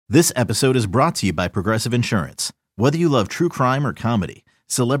This episode is brought to you by Progressive Insurance. Whether you love true crime or comedy,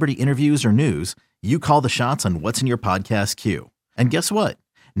 celebrity interviews or news, you call the shots on what's in your podcast queue. And guess what?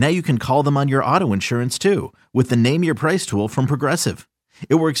 Now you can call them on your auto insurance too with the Name Your Price tool from Progressive.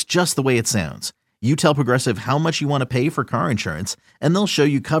 It works just the way it sounds. You tell Progressive how much you want to pay for car insurance, and they'll show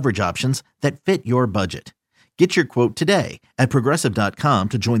you coverage options that fit your budget. Get your quote today at Progressive.com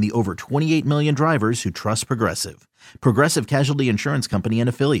to join the over 28 million drivers who trust Progressive. Progressive Casualty Insurance Company and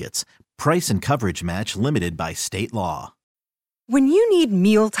Affiliates. Price and coverage match limited by state law. When you need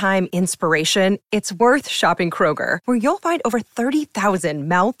mealtime inspiration, it's worth shopping Kroger, where you'll find over 30,000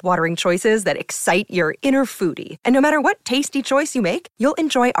 mouth-watering choices that excite your inner foodie. And no matter what tasty choice you make, you'll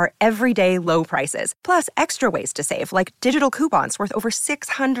enjoy our everyday low prices, plus extra ways to save, like digital coupons worth over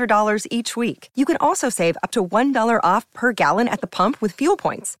 $600 each week. You can also save up to $1 off per gallon at the pump with fuel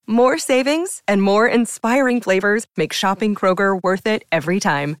points. More savings and more inspiring flavors make shopping Kroger worth it every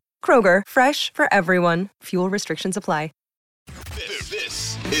time. Kroger, fresh for everyone. Fuel restrictions apply.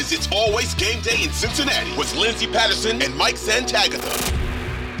 This is It's Always Game Day in Cincinnati with Lindsey Patterson and Mike Santagata.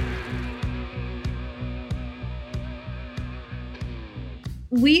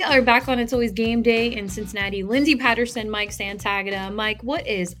 We are back on It's Always Game Day in Cincinnati. Lindsey Patterson, Mike Santagata. Mike, what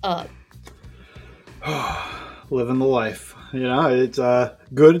is up? Living the life. You know, it's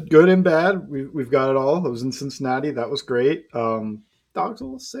good and bad. We've got it all. I was in Cincinnati. That was great. Dog's a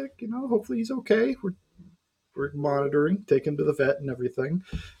little sick. You know, hopefully he's okay. We're monitoring, take him to the vet and everything.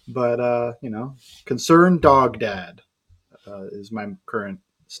 But, concerned dog dad is my current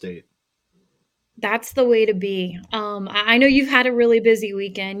state. That's the way to be. I know you've had a really busy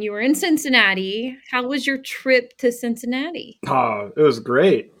weekend. You were in Cincinnati. How was your trip to Cincinnati? Oh, it was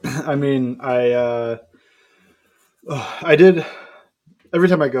great. I mean, I did, every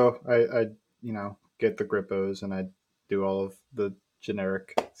time I go, I get the Grippos and I do all of the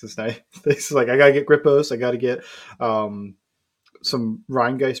generic Cincinnati things. Like, I gotta get Grippos, I gotta get some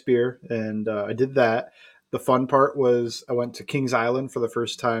Rheingeist beer, and I did that. The fun part was I went to Kings Island for the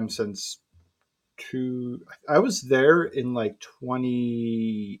first time since I was there in like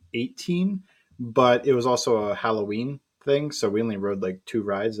 2018, but it was also a Halloween thing, so we only rode like 2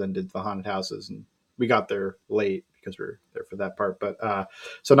 rides and did the haunted houses, and we got there late because we were there for that part, but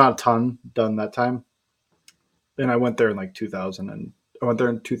so not a ton done that time. And I went there in like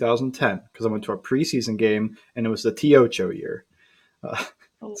 2010 because I went to a preseason game and it was the T-Ocho year.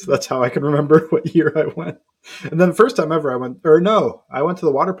 So that's how I can remember what year I went. And then the first time ever I went to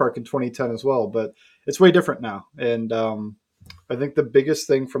the water park in 2010 as well, but it's way different now. And I think the biggest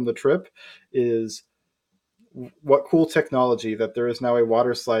thing from the trip is what cool technology that there is now a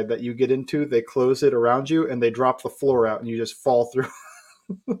water slide that you get into, they close it around you and they drop the floor out and you just fall through.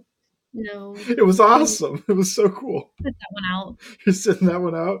 No. It was awesome. It was so cool. Sit that one out. You're sitting that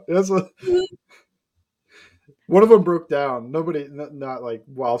one out. One of them broke down. Not like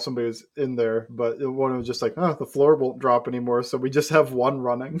while somebody was in there, but one was just like, the floor won't drop anymore. So we just have one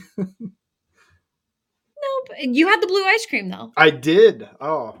running. Nope. You had the blue ice cream though. I did.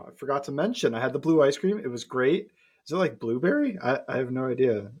 Oh, I forgot to mention. I had the blue ice cream. It was great. Is it like blueberry? I have no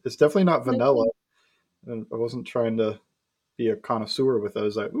idea. It's definitely not vanilla. And I wasn't trying to be a connoisseur with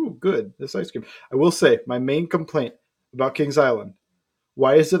those. Like, ooh, good, this ice cream. I will say my main complaint about Kings Island: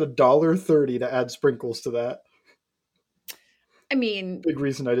 why is it $1.30 to add sprinkles to that? I mean, big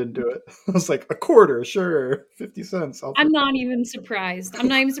reason I didn't do it. I was like, a quarter, sure, 50 cents. I'm not even surprised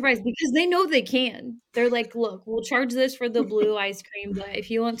because they know they can. They're like, look, we'll charge this for the blue ice cream, but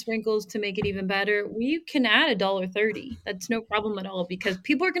if you want sprinkles to make it even better, we can add $1.30. That's no problem at all because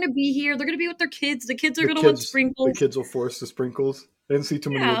people are going to be here. They're going to be with their kids. The kids are going to want sprinkles. The kids will force the sprinkles. I didn't see too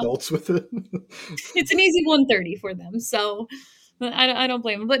many adults with it. It's an easy $1.30 for them, so I don't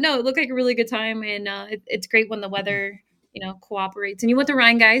blame them. But no, it looked like a really good time, and it's great when the weather cooperates. And you went to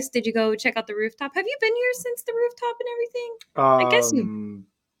Rheingeist. Did you go check out the rooftop? Have you been here since the rooftop and everything? I guess you.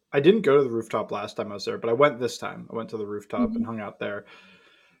 I didn't go to the rooftop last time I was there, but I went this time. I went to the rooftop and hung out there.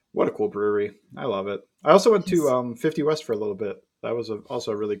 What a cool brewery. I love it. I also went to 50 West for a little bit. That was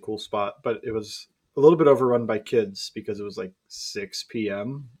also a really cool spot, but it was a little bit overrun by kids because it was like 6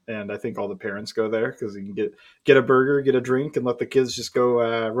 p.m. And I think all the parents go there because you can get a burger, get a drink, and let the kids just go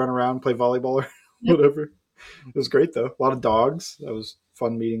run around, play volleyball or whatever. It was great, though. A lot of dogs. That was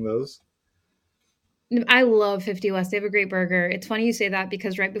fun meeting those. I love 50 West. They have a great burger. It's funny you say that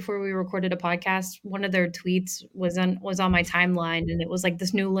because right before we recorded a podcast, one of their tweets was on my timeline, and it was like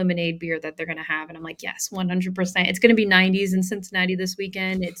this new lemonade beer that they're gonna have. And I'm like, yes, 100%. It's gonna be 90s in Cincinnati this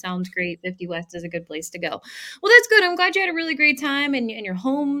weekend. It sounds great. 50 West is a good place to go. Well, that's good. I'm glad you had a really great time and you're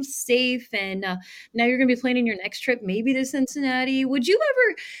home safe. And now you're gonna be planning your next trip, maybe to Cincinnati. Would you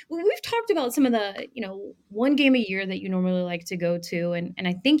ever? We've talked about some of the, one game a year that you normally like to go to, and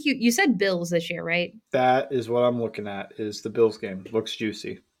I think you said Bills this year, right? That is what I'm looking at. Is the Bills game looks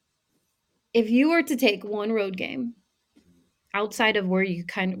juicy. If you were to take one road game outside of where you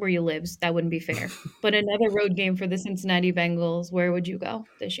live, that wouldn't be fair. But another road game for the Cincinnati Bengals, where would you go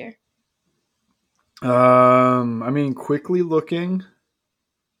this year? I mean, quickly looking.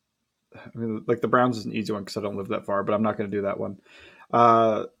 I mean, like the Browns is an easy one because I don't live that far, but I'm not going to do that one.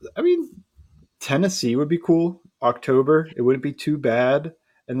 I mean, Tennessee would be cool. October, it wouldn't be too bad.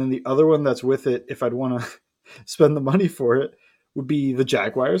 And then the other one that's with it, if I'd want to spend the money for it, would be the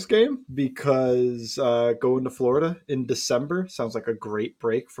Jaguars game because going to Florida in December sounds like a great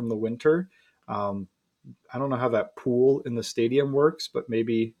break from the winter. I don't know how that pool in the stadium works, but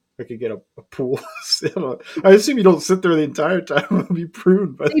maybe I could get a pool. I assume you don't sit there the entire time and be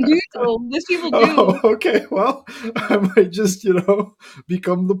pruned. But They do, though. Most people do. Oh, okay. Well, I might just,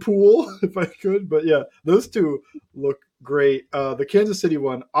 become the pool if I could. But yeah, those two look great. The Kansas City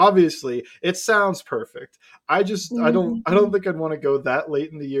one, obviously, it sounds perfect. I don't think I'd want to go that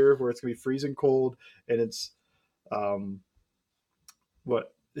late in the year where it's gonna be freezing cold and it's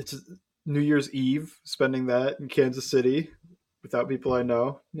it's New Year's Eve, spending that in Kansas City without people I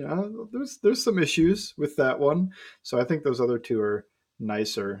know. Yeah, there's some issues with that one. So I think those other two are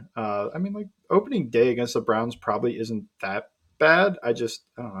nicer. I mean, like opening day against the Browns probably isn't that bad. I don't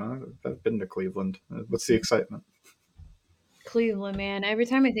know. I've been to Cleveland. What's the excitement? Cleveland, man. Every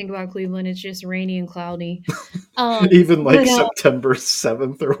time I think about Cleveland, it's just rainy and cloudy. Even like September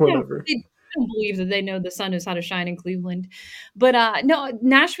 7th or whatever. I don't believe that they know the sun knows how to shine in Cleveland. But no,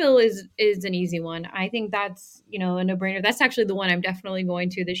 Nashville is an easy one. I think that's, a no-brainer. That's actually the one I'm definitely going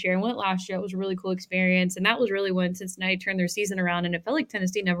to this year. I went last year. It was a really cool experience. And that was really when Cincinnati turned their season around. And it felt like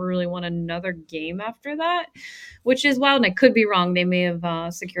Tennessee never really won another game after that, which is wild. And I could be wrong. They may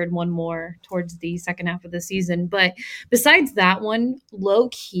have secured one more towards the second half of the season. But besides that one,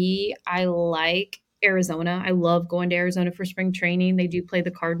 low-key, I like Arizona. I love going to Arizona for spring training. They do play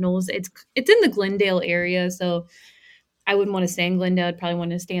the Cardinals. It's in the Glendale area, so I wouldn't want to stay in Glendale. I'd probably want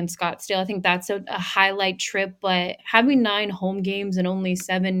to stay in Scottsdale. I think that's a highlight trip, but having 9 home games and only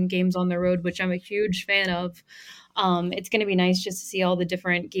 7 games on the road, which I'm a huge fan of, it's going to be nice just to see all the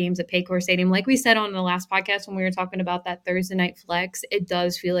different games at Paycor Stadium. Like we said on the last podcast when we were talking about that Thursday night flex, it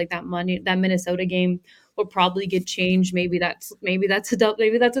does feel like that Minnesota game will probably get changed. Maybe that's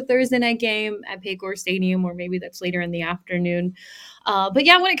a Thursday night game at Paycor Stadium, or maybe that's later in the afternoon. But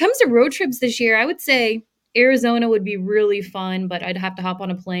yeah, when it comes to road trips this year, I would say Arizona would be really fun, but I'd have to hop on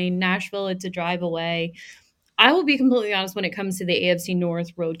a plane. Nashville, it's a drive away. I will be completely honest when it comes to the AFC North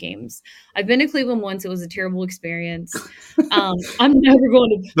road games. I've been to Cleveland once. It was a terrible experience. I'm never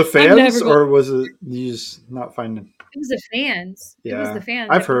going to the fans, or was it you just not finding? It was the fans. Yeah, it was the fans.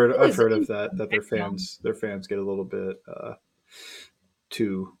 I've heard of that their fans get a little bit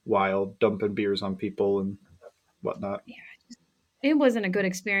too wild, dumping beers on people and whatnot. Yeah, it wasn't a good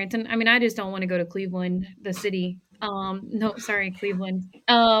experience, and I mean, I just don't want to go to Cleveland, the city. No, sorry, Cleveland.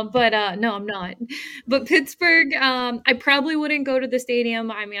 But no, I'm not. But Pittsburgh, I probably wouldn't go to the stadium.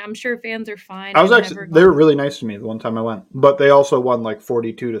 I mean, I'm sure fans are fine. They were really nice to me the one time I went, but they also won like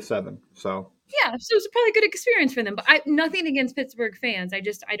 42-7. So yeah, so it's probably a good experience for them. But nothing against Pittsburgh fans. I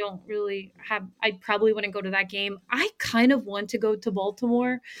don't really have. I probably wouldn't go to that game. I kind of want to go to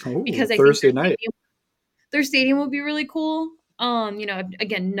Baltimore because I Thursday night. Their stadium would be really cool.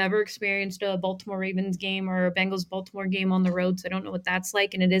 Again, never experienced a Baltimore Ravens game or a Bengals Baltimore game on the road, so I don't know what that's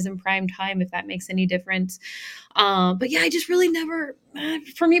like, and it is in prime time if that makes any difference. But yeah, I just really never,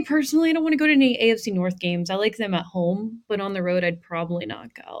 for me personally, I don't want to go to any AFC North games. I like them at home, but on the road, I'd probably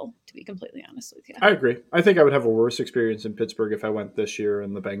not go, to be completely honest with you. I agree. I think I would have a worse experience in Pittsburgh if I went this year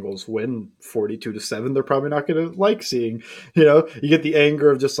and the Bengals win 42-7. They're probably not going to like seeing, you get the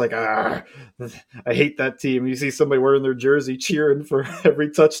anger of just like, I hate that team. You see somebody wearing their jersey cheering for every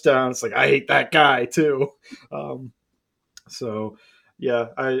touchdown. It's like, I hate that guy too. So yeah,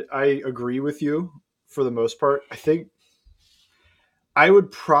 I agree with you for the most part. I think I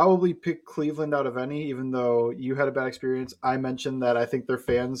would probably pick Cleveland out of any, even though you had a bad experience. I mentioned that I think their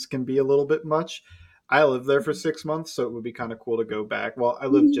fans can be a little bit much. I lived there for 6 months, so it would be kind of cool to go back. Well, I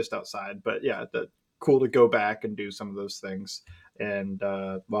lived just outside, but yeah, cool to go back and do some of those things. And,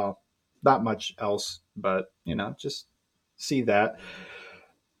 not much else, but just see that.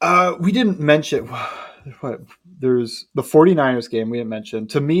 We didn't mention what there's the 49ers game we didn't mention.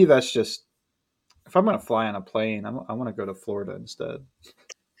 To me, that's just if I'm going to fly on a plane, I want to go to Florida instead.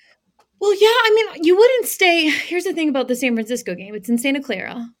 Well, yeah, I mean, you wouldn't stay. Here's the thing about the San Francisco game. It's in Santa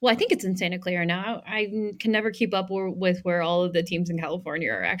Clara. Well, I think it's in Santa Clara now. I can never keep up with where all of the teams in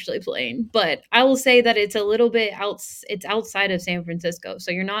California are actually playing. But I will say that it's a little bit it's outside of San Francisco. So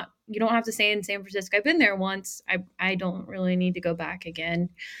you don't have to stay in San Francisco. I've been there once. I don't really need to go back again.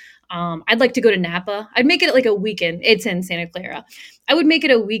 I'd like to go to Napa. I'd make it like a weekend. It's in Santa Clara. I would make it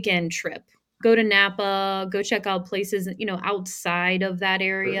a weekend trip. Go to Napa, go check out places, outside of that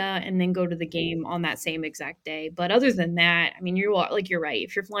area, and then go to the game on that same exact day. But other than that, I mean, you're right.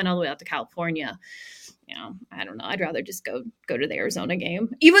 If you're flying all the way out to California, I don't know. I'd rather just go to the Arizona game,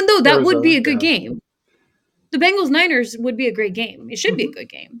 even though that would be a good game. The Bengals Niners would be a great game. It should be a good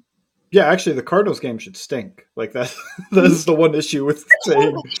game. Yeah, actually, the Cardinals game should stink. Like that. That's the one issue with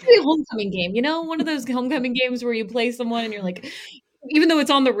saying. It should be a homecoming game. One of those homecoming games where you play someone and you're like, even though it's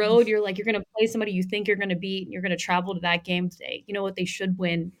on the road, you're like, you're going to play somebody you think you're going to beat, and you're going to travel to that game today. You know what? They should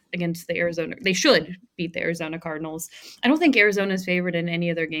win against the Arizona. They should beat the Arizona Cardinals. I don't think Arizona's favored in any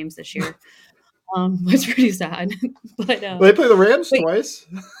of their games this year. It's pretty sad. But they play the Rams twice.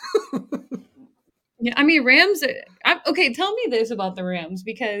 Yeah, I mean, Rams. Okay, tell me this about the Rams,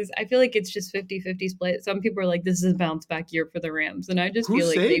 because I feel like it's just 50-50 split. Some people are like, this is a bounce back year for the Rams. And I just feel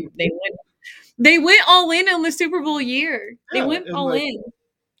like they went all in on the Super Bowl year. They went all in.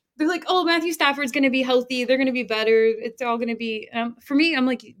 They're like, oh, Matthew Stafford's going to be healthy. They're going to be better. It's all going to be for me. I'm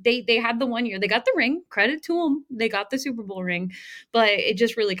like, they had the 1 year. They got the ring. Credit to them. They got the Super Bowl ring. But it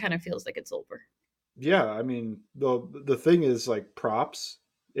just really kind of feels like it's over. Yeah, I mean, the thing is, like, props.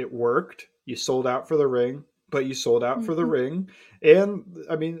 It worked. You sold out for the ring, but you sold out for the ring. And,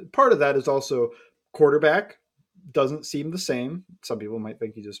 I mean, part of that is also quarterback doesn't seem the same. Some people might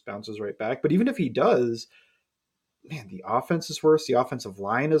think he just bounces right back. But even if he does, man, the offense is worse. The offensive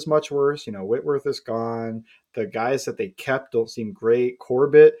line is much worse. Whitworth is gone. The guys that they kept don't seem great.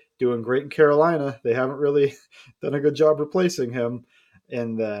 Corbett doing great in Carolina. They haven't really done a good job replacing him.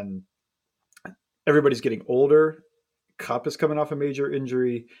 And then everybody's getting older. Kupp is coming off a major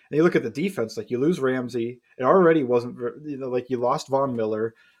injury. And you look at the defense, like you lose Ramsey. It already wasn't, like you lost Von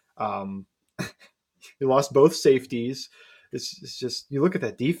Miller. You lost both safeties. It's just, you look at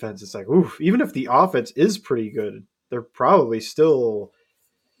that defense, it's like, oof, even if the offense is pretty good, they're probably still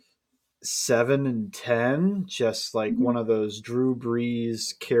 7-10, just like one of those Drew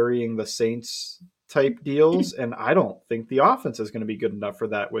Brees carrying the Saints type deals. And I don't think the offense is going to be good enough for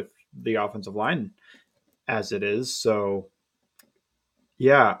that with the offensive line as it is. So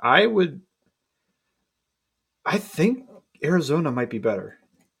yeah, I think Arizona might be better.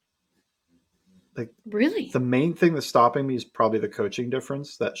 Like, really, the main thing that's stopping me is probably the coaching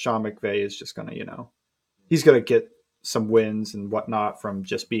difference. That Sean McVay is just going to, he's going to get some wins and whatnot from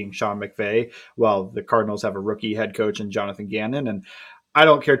just being Sean McVay. Well, the Cardinals have a rookie head coach in Jonathan Gannon, and I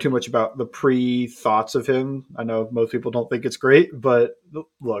don't care too much about the pre-thoughts of him. I know most people don't think it's great, but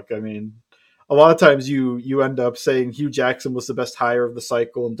look, I mean, a lot of times you end up saying Hugh Jackson was the best hire of the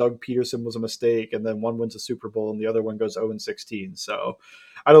cycle and Doug Peterson was a mistake, and then one wins a Super Bowl and the other one goes 0-16. So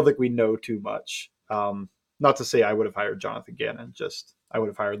I don't think we know too much. Not to say I would have hired Jonathan Gannon, just I would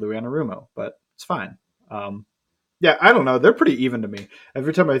have hired Lou Anarumo, but it's fine. Yeah, I don't know. They're pretty even to me.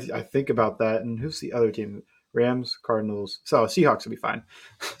 Every time I think about that, and who's the other team? Rams, Cardinals. So Seahawks will be fine.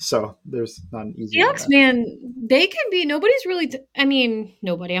 So there's not an easy. Seahawks, man, they can be. Nobody's really.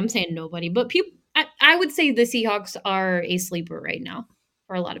 Nobody. I'm saying nobody, but people. I would say the Seahawks are a sleeper right now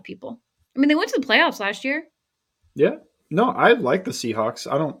for a lot of people. I mean, they went to the playoffs last year. Yeah. No, I like the Seahawks.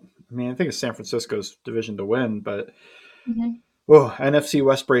 I think it's San Francisco's division to win, but whoa, NFC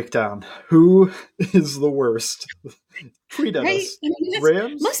West breakdown. Who is the worst? Tweet at us.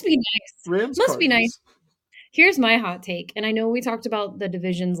 Rams must be nice. Rams must Cardinals. Be nice. Here's my hot take. And I know we talked about the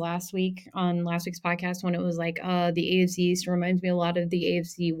divisions last week on last week's podcast when it was like the AFC East reminds me a lot of the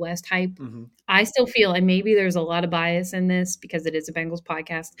AFC West hype. I still feel, and maybe there's a lot of bias in this because it is a Bengals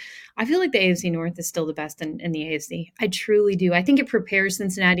podcast, I feel like the AFC North is still the best in the AFC. I truly do. I think it prepares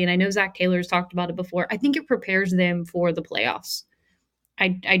Cincinnati, and I know Zach Taylor's talked about it before. I think it prepares them for the playoffs.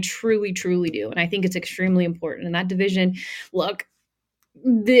 I truly, truly do. And I think it's extremely important. And that division, look,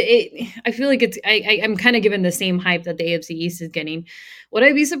 I feel like I'm kind of given the same hype that the AFC East is getting. Would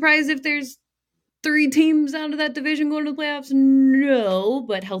I be surprised if there's 3 teams out of that division going to the playoffs? No,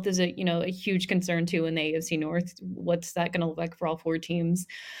 but health is a huge concern too in the AFC North. What's that going to look like for all 4 teams?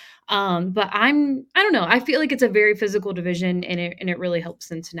 But I don't know. I feel like it's a very physical division, and it really helps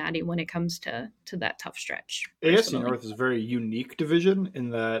Cincinnati when it comes to that tough stretch. AFC Personally. North is a very unique division in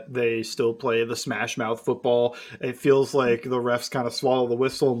that they still play the smash mouth football. It feels like the refs kind of swallow the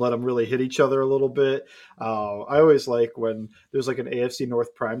whistle and let them really hit each other a little bit. I always like when there's like an AFC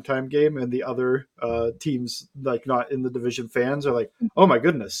North primetime game and the other teams, like not in the division, fans are like, "Oh my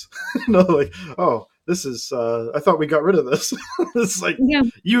goodness," like, "Oh, this is I thought we got rid of this." It's like, Yeah.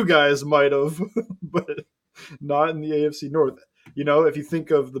 you guys might have, but not in the AFC North. If you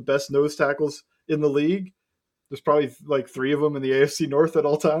think of the best nose tackles in the league, there's probably like 3 of them in the AFC North at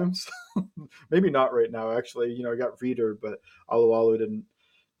all times. Maybe not right now, actually. I got Reader, but Alualu didn't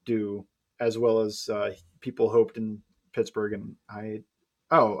do as well as people hoped in Pittsburgh. And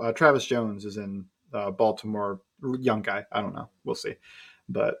Travis Jones is in Baltimore. Young guy. I don't know. We'll see.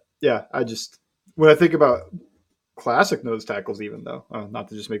 But yeah, when I think about classic nose tackles, even though, not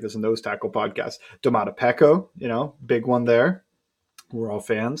to just make this a nose tackle podcast, Domata Pecco, big one there. We're all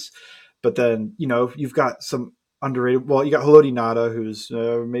fans. But then, you've got some underrated. Well, you got Haloti Ngata, who's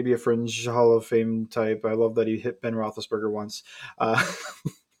maybe a fringe Hall of Fame type. I love that he hit Ben Roethlisberger once.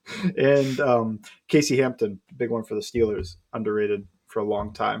 And Casey Hampton, big one for the Steelers, underrated for a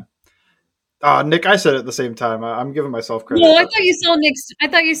long time. Nick, I said it at the same time. I'm giving myself credit. No, I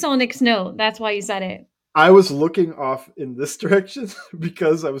thought you saw Nick's note. That's why you said it. I was looking off in this direction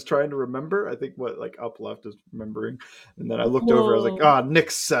because I was trying to remember. I think up left is remembering. And then I looked over, I was like, Nick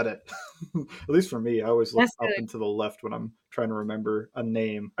said it. At least for me, I always look up and to the left when I'm trying to remember a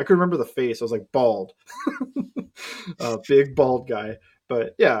name. I could remember the face. I was like, bald. Big bald guy.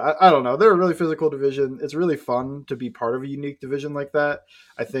 But yeah, I don't know. They're a really physical division. It's really fun to be part of a unique division like that.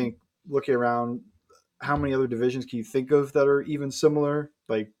 I think looking around, how many other divisions can you think of that are even similar?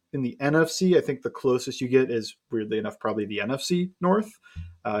 Like, in the NFC, I think the closest you get is, weirdly enough, probably the NFC North.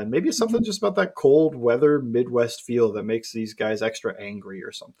 And maybe it's something just about that cold weather Midwest feel that makes these guys extra angry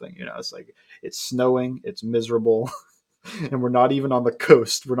or something. It's like it's snowing, it's miserable, and we're not even on the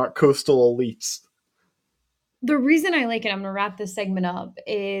coast. We're not coastal elites. The reason I like it, I'm going to wrap this segment up,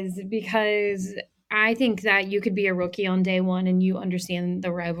 is because I think that you could be a rookie on day one and you understand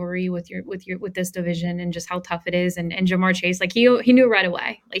the rivalry with this division and just how tough it is. And Jamar Chase, like he knew right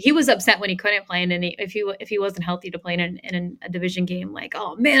away. Like he was upset when he couldn't play, and if he wasn't healthy to play in a division game, like,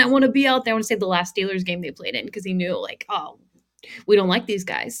 oh man, I want to be out there. I want to say the last Steelers game they played in, because he knew like, oh, we don't like these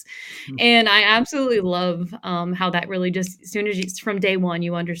guys. And I absolutely love how that really just, as soon as from day one,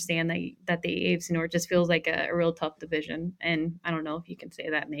 you understand that the AFC North just feels like a real tough division. And I don't know if you can say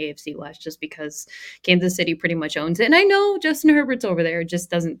that in the AFC West, just because Kansas City pretty much owns it. And I know Justin Herbert's over there. It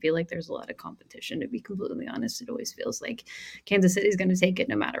just doesn't feel like there's a lot of competition, to be completely honest. It always feels like Kansas City is going to take it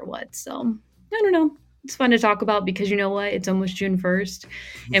no matter what. So I don't know. It's fun to talk about because you know what? It's almost June 1st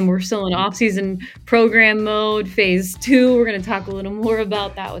and we're still in off-season program mode, phase 2. We're going to talk a little more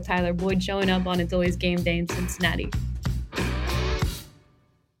about that with Tyler Boyd showing up on It's Always Game Day in Cincinnati.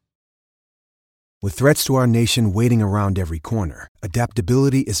 With threats to our nation waiting around every corner,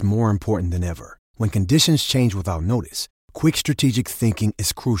 adaptability is more important than ever. When conditions change without notice, quick strategic thinking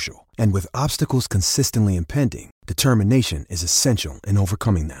is crucial. And with obstacles consistently impending, determination is essential in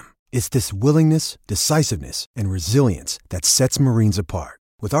overcoming them. It's this willingness, decisiveness, and resilience that sets Marines apart.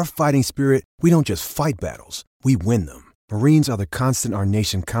 With our fighting spirit, we don't just fight battles, we win them. Marines are the constant our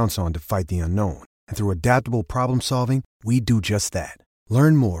nation counts on to fight the unknown. And through adaptable problem solving, we do just that.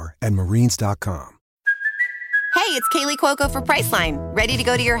 Learn more at marines.com. Hey, it's Kaylee Cuoco for Priceline. Ready to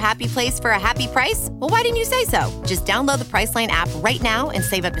go to your happy place for a happy price? Well, why didn't you say so? Just download the Priceline app right now and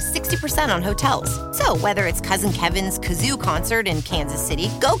save up to 60% on hotels. So whether it's Cousin Kevin's Kazoo Concert in Kansas City,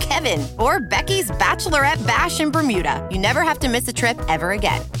 go Kevin, or Becky's Bachelorette Bash in Bermuda, you never have to miss a trip ever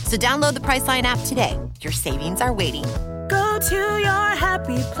again. So download the Priceline app today. Your savings are waiting. Go to your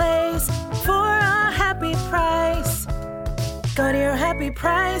happy place for a happy price. Go to your happy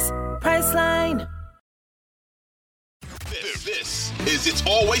price, Priceline. This is It's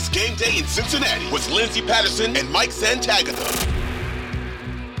Always Game Day in Cincinnati with Lindsey Patterson and Mike Santagata.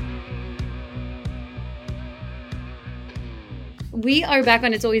 We are back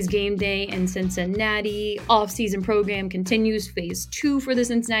on It's Always Game Day in Cincinnati. Off-season program continues, phase 2 for the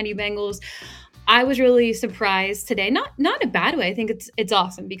Cincinnati Bengals. I was really surprised today, not in a bad way. I think it's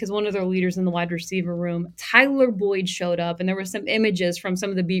awesome because one of their leaders in the wide receiver room, Tyler Boyd, showed up, and there were some images from some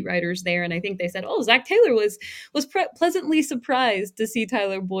of the beat writers there, and I think they said, "Oh, Zach Taylor was pleasantly surprised to see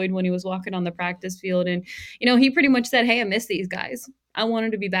Tyler Boyd when he was walking on the practice field." And he pretty much said, "Hey, I miss these guys. I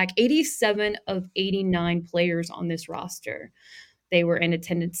wanted to be back." 87 of 89 players on this roster. They were in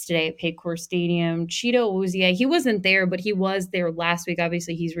attendance today at Paycor Stadium. Cheeto Uzie, he wasn't there, but he was there last week.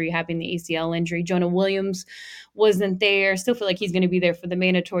 Obviously, he's rehabbing the ACL injury. Jonah Williams wasn't there. Still feel like he's going to be there for the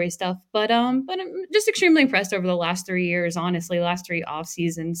mandatory stuff. But I'm just extremely impressed over the last 3 years, honestly, last 3 off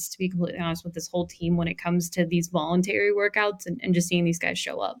seasons, to be completely honest, with this whole team when it comes to these voluntary workouts and just seeing these guys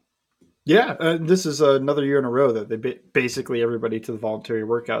show up. Yeah, this is another year in a row that they basically everybody to the voluntary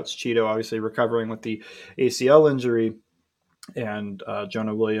workouts. Cheeto obviously recovering with the ACL injury, and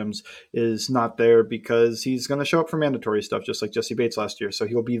Jonah Williams is not there because he's going to show up for mandatory stuff, just like Jesse Bates last year. So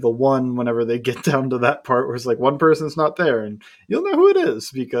he'll be the one whenever they get down to that part where it's like one person's not there, and you'll know who it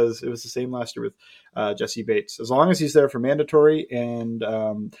is because it was the same last year with Jesse Bates. As long as he's there for mandatory, and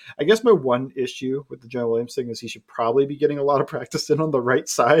I guess my one issue with the Jonah Williams thing is he should probably be getting a lot of practice in on the right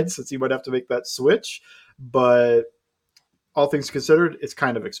side since he might have to make that switch. But all things considered, it's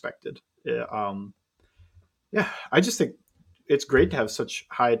kind of expected. Yeah, I just think it's great to have such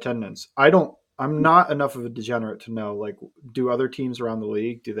high attendance. I'm not enough of a degenerate to know, like, do other teams around the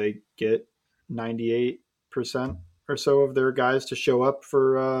league, do they get 98% or so of their guys to show up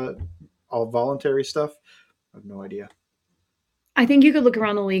for all voluntary stuff? I have no idea. I think you could look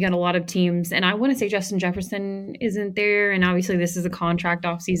around the league at a lot of teams, and I want to say Justin Jefferson isn't there, and obviously this is a contract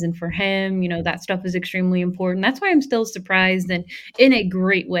offseason for him. That stuff is extremely important. That's why I'm still surprised, and in a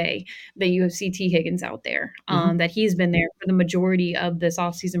great way, that you have T. Higgins out there, that he's been there for the majority of this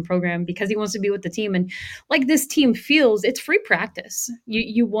offseason program because he wants to be with the team. And like this team feels, it's free practice.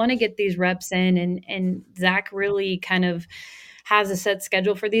 You want to get these reps in, and Zach really kind of has a set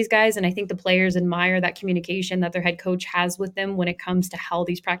schedule for these guys. And I think the players admire that communication that their head coach has with them when it comes to how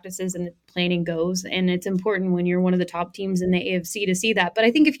these practices and planning goes. And it's important when you're one of the top teams in the AFC to see that. But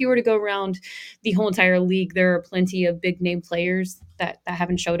I think if you were to go around the whole entire league, there are plenty of big name players that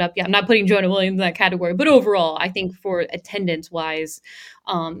haven't showed up yet. I'm not putting Jonah Williams in that category, but overall, I think for attendance wise,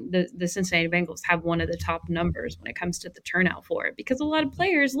 the Cincinnati Bengals have one of the top numbers when it comes to the turnout for it, because a lot of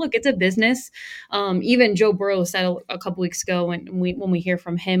players, look, it's a business. Even Joe Burrow said a couple weeks ago, when we hear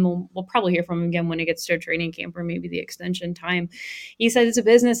from him, we'll probably hear from him again when it gets to training camp or maybe the extension time. He said it's a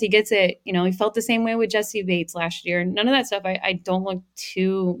business. He gets it. He felt the same way with Jesse Bates last year. None of that stuff I don't look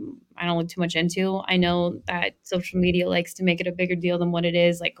too much into. I know that social media likes to make it a bigger deal than what it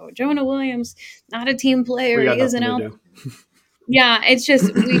is. Like, oh, Jonah Williams, not a team player. He isn't out. Yeah, it's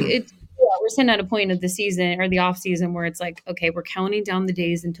just we're sitting at a point of the season or the off season where it's like, okay, we're counting down the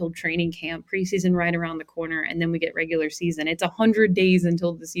days until training camp, preseason right around the corner, and then we get regular season. It's 100 days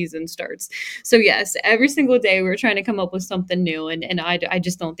until the season starts. So yes, every single day we're trying to come up with something new, and I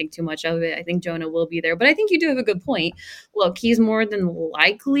just don't think too much of it. I think Jonah will be there, but I think you do have a good point. Look, he's more than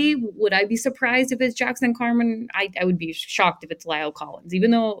likely. Would I be surprised if it's Jackson Carman? I would be shocked if it's Lyle Collins,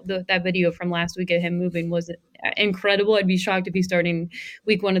 even though that video from last week of him moving was incredible. I'd be shocked if he's starting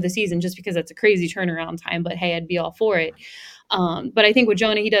week 1 of the season, just because that's a crazy turnaround time, but hey, I'd be all for it. But I think with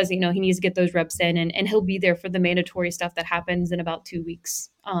Jonah, he does, he needs to get those reps in, and he'll be there for the mandatory stuff that happens in about 2 weeks.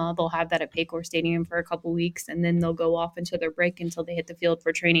 They'll have that at Paycor Stadium for a couple weeks, and then they'll go off into their break until they hit the field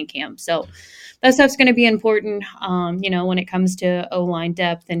for training camp. So that stuff's going to be important, when it comes to O-line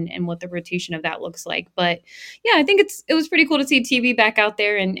depth and what the rotation of that looks like. But yeah, I think it was pretty cool to see TV back out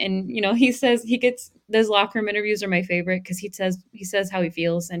there, and he says he gets those locker room interviews are my favorite because he says how he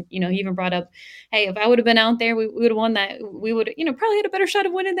feels, and he even brought up, hey, if I would have been out there, we would have won that. We would probably had a better shot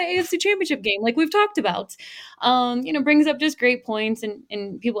of winning the AFC Championship game, like we've talked about. Brings up just great points,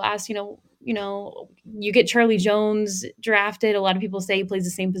 and people ask, you get Charlie Jones drafted. A lot of people say he plays the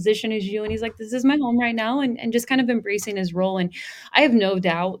same position as you, and he's like, this is my home right now, and just kind of embracing his role. And I have no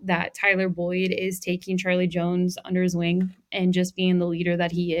doubt that Tyler Boyd is taking Charlie Jones under his wing and just being the leader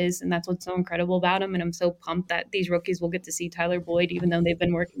that he is, and that's what's so incredible about him. And I'm so pumped that these rookies will get to see Tyler Boyd, even though they've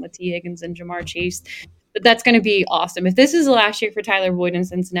been working with T. Higgins and Jamar Chase. But that's going to be awesome. If this is the last year for Tyler Boyd in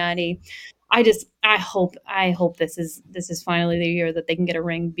Cincinnati, I hope this is finally the year that they can get a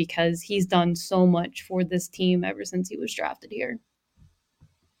ring, because he's done so much for this team ever since he was drafted here.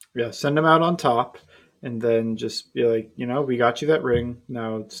 Yeah, send him out on top, and then just be like, we got you that ring.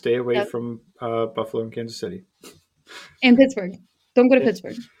 Now stay away from Buffalo and Kansas City. And Pittsburgh. Don't go to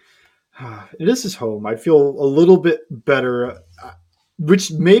Pittsburgh. It is his home. I feel a little bit better,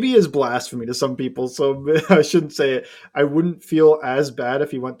 which maybe is blasphemy to some people, so I shouldn't say it. I wouldn't feel as bad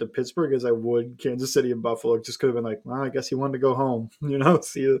if he went to Pittsburgh as I would Kansas City and Buffalo. It just could have been like, well, I guess he wanted to go home,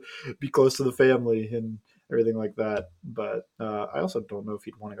 be close to the family and everything like that. But I also don't know if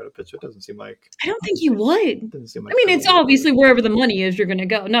he'd want to go to Pittsburgh. It doesn't seem like. I don't think he would. Doesn't seem like. I mean, it's obviously wherever the money is, you're going to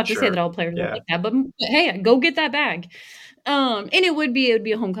go. Not to say that all players are like that, but hey, go get that bag. And it would be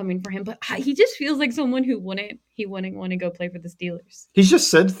a homecoming for him, but he just feels like someone who he wouldn't want to go play for the Steelers. He's just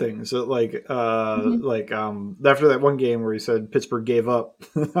said things that after that one game where he said Pittsburgh gave up.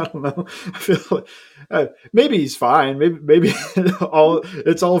 I don't know. I feel like maybe he's fine. Maybe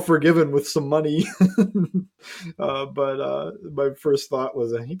it's all forgiven with some money. But my first thought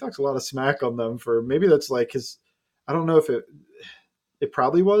was he talks a lot of smack on them for maybe that's like his. I don't know if it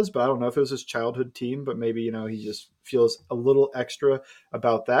probably was, but I don't know if it was his childhood team, but maybe, he just feels a little extra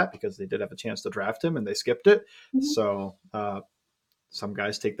about that because they did have a chance to draft him and they skipped it. Mm-hmm. So some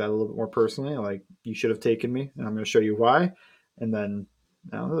guys take that a little bit more personally, like you should have taken me and I'm going to show you why. And then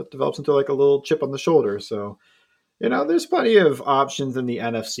it develops into like a little chip on the shoulder. So, there's plenty of options in the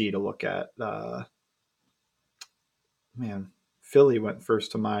NFC to look at. Philly went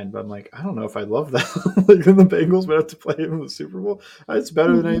first to mind, but I'm like, I don't know if I love that. Like the Bengals would have to play him in the Super Bowl. It's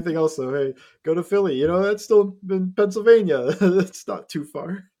better than anything else. So, hey, go to Philly. That's still in Pennsylvania. It's not too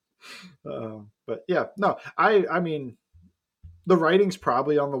far. But yeah, no, I mean, the writing's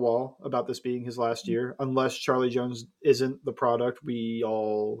probably on the wall about this being his last year, unless Charlie Jones isn't the product we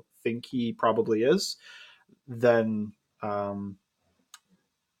all think he probably is. Then,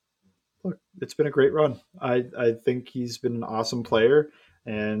 look, it's been a great run. I think he's been an awesome player,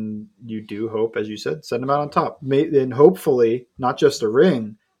 and you do hope, as you said, send him out on top. And hopefully, not just a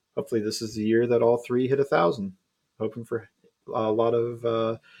ring. Hopefully, this is the year that all three hit 1,000. Hoping for a lot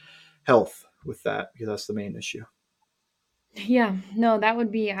of health with that, because that's the main issue. Yeah, no, that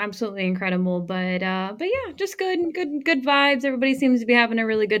would be absolutely incredible. But yeah, just good vibes. Everybody seems to be having a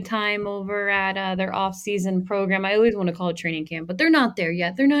really good time over at their off-season program. I always want to call it training camp, but they're not there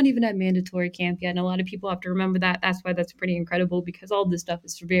yet. They're not even at mandatory camp yet. And a lot of people have to remember that. That's why that's pretty incredible, because all this stuff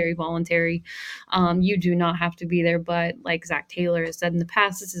is very voluntary. You do not have to be there. But like Zach Taylor has said in the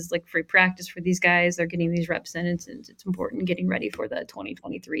past, this is like free practice for these guys. They're getting these reps in. It's important getting ready for the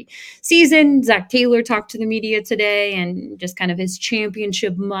 2023 season. Zach Taylor talked to the media today and just kind of his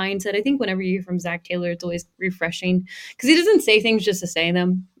championship mindset. I think whenever you hear from Zach Taylor, it's always refreshing because he doesn't say things just to say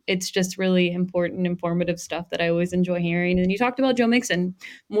them. It's just really important, informative stuff that I always enjoy hearing. And you talked about Joe Mixon,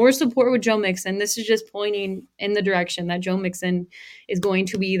 more support with Joe Mixon. This is just pointing in the direction that Joe Mixon is going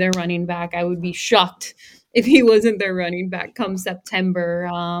to be their running back. I would be shocked if he wasn't their running back come September.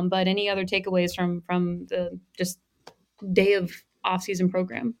 But any other takeaways from the just day of off-season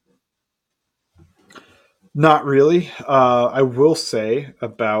program? Not really. I will say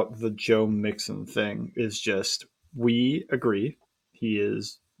about the Joe Mixon thing is just we agree he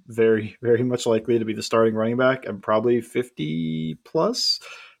is very, very much likely to be the starting running back and probably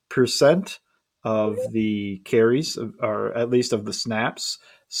 50+% of the carries, or at least of the snaps.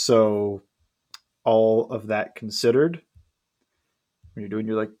 So all of that considered, when you're doing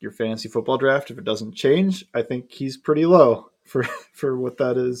your fantasy football draft, if it doesn't change, I think he's pretty low for what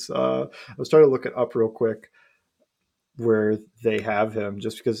that is. I was trying to look it up real quick where they have him,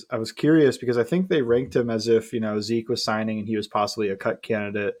 just because I was curious, because I think they ranked him as if, Zeke was signing and he was possibly a cut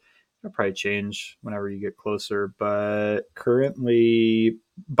candidate. That'll probably change whenever you get closer, but currently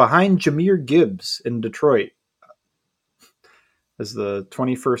behind Jahmyr Gibbs in Detroit as the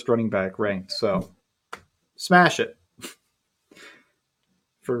 21st running back ranked. So smash it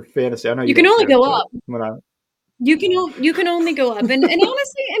for fantasy. I know you can only go up. You can only go up, and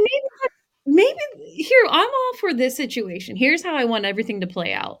honestly, and maybe here I'm all for this situation. Here's how I want everything to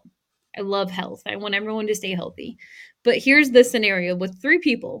play out. I love health. I want everyone to stay healthy. But here's the scenario with three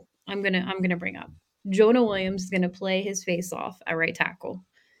people I'm gonna bring up. Jonah Williams is gonna play his face off at right tackle.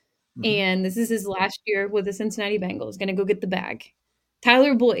 Mm-hmm. And this is his last year with the Cincinnati Bengals. Gonna go get the bag.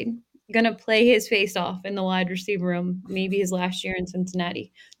 Tyler Boyd gonna play his face off in the wide receiver room, maybe his last year in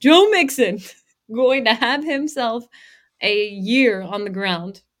Cincinnati. Joe Mixon going to have himself a year on the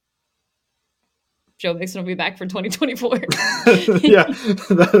ground. Joe Mixon will be back for 2024. Yeah,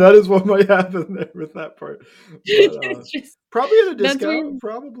 that is what might happen there with that part. But, probably at a discount.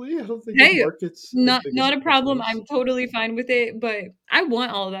 Probably, I don't think the market's not a problem. I'm totally fine with it. But I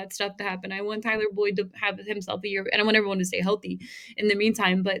want all of that stuff to happen. I want Tyler Boyd to have himself a year, and I want everyone to stay healthy in the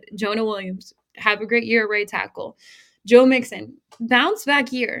meantime. But Jonah Williams, have a great year at right tackle. Joe Mixon, bounce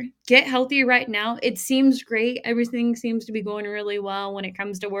back year. Get healthy right now. It seems great. Everything seems to be going really well when it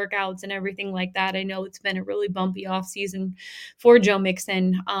comes to workouts and everything like that. I know it's been a really bumpy off season for Joe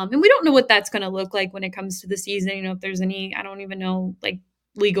Mixon. And we don't know what that's going to look like when it comes to the season. If there's any, I don't even know,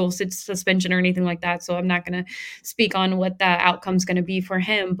 legal suspension or anything like that. So I'm not going to speak on what that outcome's going to be for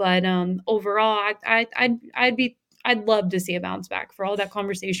him. But overall, I'd be I'd love to see a bounce back for all that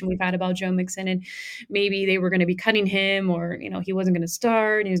conversation we've had about Joe Mixon, and maybe they were going to be cutting him, or, he wasn't going to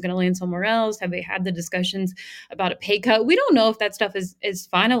start and he was going to land somewhere else. Have they had the discussions about a pay cut? We don't know if that stuff is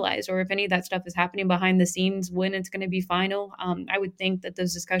finalized, or if any of that stuff is happening behind the scenes, when it's going to be final. I would think that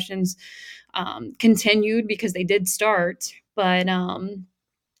those discussions continued, because they did start. But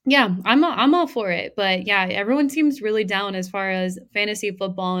yeah, I'm all for it. But yeah, everyone seems really down as far as fantasy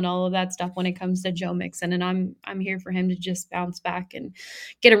football and all of that stuff when it comes to Joe Mixon. And I'm here for him to just bounce back and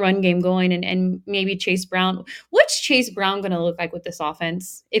get a run game going, and maybe Chase Brown. What's Chase Brown going to look like with this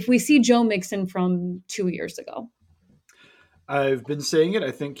offense if we see Joe Mixon from 2 years ago? I've been saying it.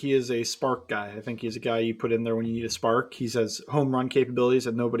 I think he is a spark guy. I think he's a guy you put in there when you need a spark. He has home run capabilities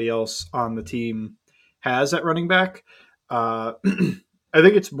that nobody else on the team has at running back. I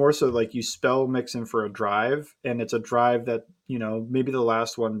think it's more so like you spell Mixon for a drive, and it's a drive that, maybe the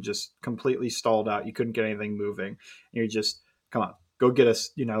last one just completely stalled out. You couldn't get anything moving. And you're just, come on, go get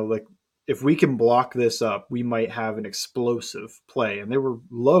us, like if we can block this up, we might have an explosive play. And they were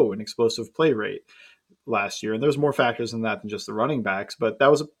low in explosive play rate last year. And there's more factors in that than just the running backs, but that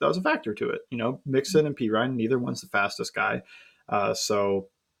was a factor to it. Mixon and Pirine, neither one's the fastest guy. And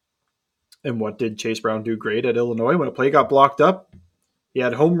what did Chase Brown do great at Illinois? When a play got blocked up, he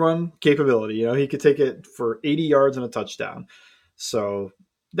had home run capability. He could take it for 80 yards and a touchdown. So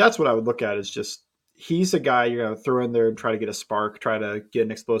that's what I would look at, is just, he's a guy you're going to throw in there and try to get a spark, try to get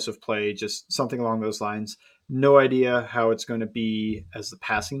an explosive play, just something along those lines. No idea how it's going to be as the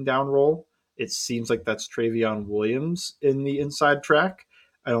passing down role. It seems like that's Travion Williams in the inside track.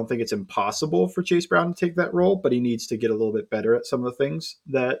 I don't think it's impossible for Chase Brown to take that role, but he needs to get a little bit better at some of the things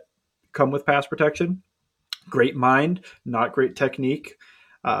that come with pass protection. Great mind, not great technique.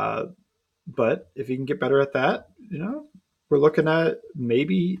 But if you can get better at that, we're looking at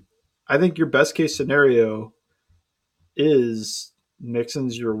maybe, I think your best case scenario is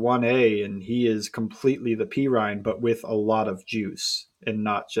Mixon's your 1A and he is completely the Pirine, but with a lot of juice and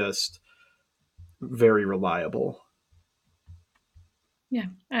not just very reliable. Yeah,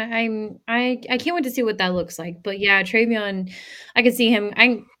 I can't wait to see what that looks like. But yeah, Travion, I can see him.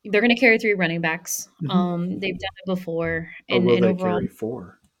 They're going to carry 3 running backs. Mm-hmm. They've done it before. And will they overall, carry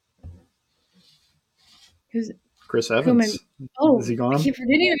 4? Who's Chris Evans? Is he gone? I keep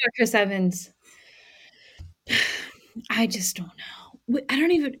forgetting about Chris Evans. I just don't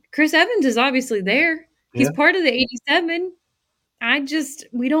know. Chris Evans is obviously there. He's part of the 87.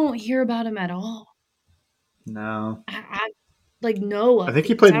 We don't hear about him at all. No. No. I think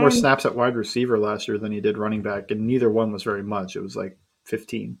he played more snaps at wide receiver last year than he did running back, and neither one was very much. It was like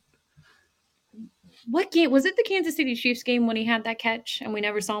 15. What game? Was it the Kansas City Chiefs game when he had that catch and we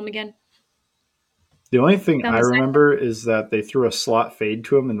never saw him again? The only thing I remember is that they threw a slot fade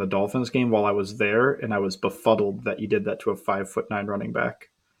to him in the Dolphins game while I was there, and I was befuddled that you did that to a 5'9" running back.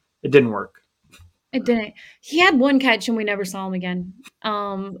 It didn't work. It didn't. He had one catch and we never saw him again.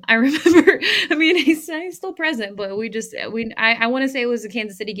 I remember. I mean, he's still present, but I want to say it was a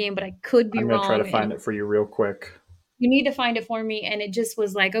Kansas City game, but I could be wrong. I'm gonna try to find it for you real quick. You need to find it for me, and it just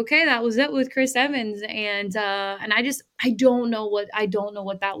was like, okay, that was it with Chris Evans, and I don't know what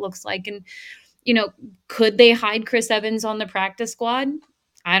that looks like, and could they hide Chris Evans on the practice squad?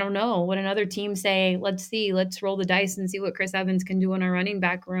 I don't know. Would another team say, let's roll the dice and see what Chris Evans can do in our running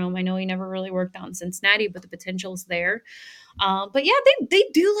back room? I know he never really worked out in Cincinnati, but the potential's there. But yeah, they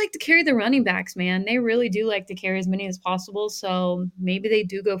do like to carry the running backs, man. They really do like to carry as many as possible. So maybe they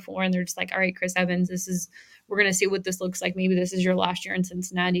do go 4 and they're just like, all right, Chris Evans, we're going to see what this looks like. Maybe this is your last year in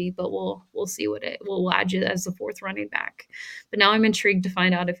Cincinnati, but we'll see we'll add you as the 4th running back. But now I'm intrigued to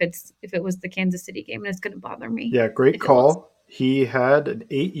find out if it was the Kansas City game, and it's going to bother me. Yeah, great call. He had an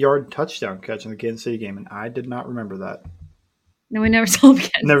 8-yard touchdown catch in the Kansas City game, and I did not remember that. No, we never saw him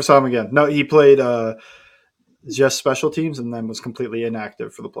again. Never saw him again. No, he played just special teams and then was completely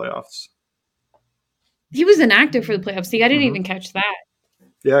inactive for the playoffs. He was inactive for the playoffs. See, I didn't even catch that.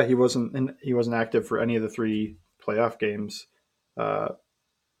 Yeah, he wasn't active for any of the 3 playoff games.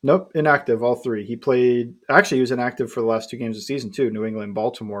 Nope, inactive, all 3. He was inactive for the last 2 games of the season too, New England,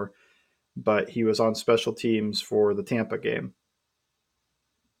 Baltimore, but he was on special teams for the Tampa game.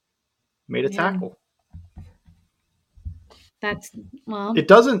 Made a tackle. It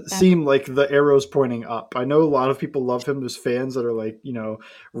doesn't seem like the arrow's pointing up. I know a lot of people love him. There's fans that are like,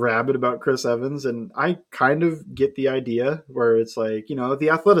 rabid about Chris Evans. And I kind of get the idea where it's like, the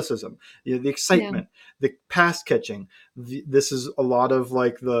athleticism, the excitement, the pass catching. This is a lot of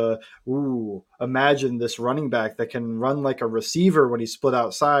like imagine this running back that can run like a receiver when he's split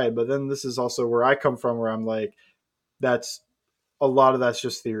outside. But then this is also where I come from, where I'm like, that's a lot of that's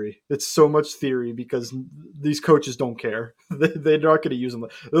just theory. It's so much theory because these coaches don't care. They're not going to use them.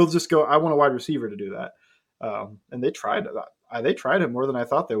 They'll just go, I want a wide receiver to do that. And they tried it. They tried it more than I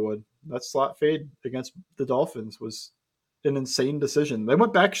thought they would. That slot fade against the Dolphins was an insane decision. They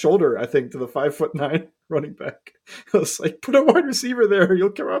went back shoulder, I think, to the 5'9" running back. I was like, put a wide receiver there.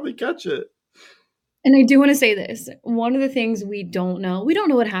 You'll probably catch it. And I do want to say this. One of the things we don't know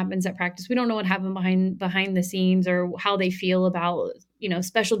what happens at practice. We don't know what happened behind the scenes or how they feel about,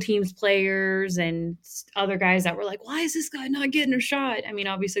 special teams players and other guys that were like, why is this guy not getting a shot? I mean,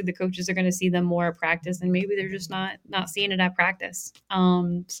 obviously the coaches are going to see them more at practice and maybe they're just not seeing it at practice.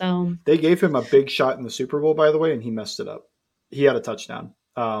 So they gave him a big shot in the Super Bowl, by the way, and he messed it up. He had a touchdown.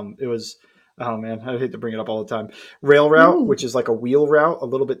 It was, oh man, I hate to bring it up all the time. Rail route, which is like a wheel route, a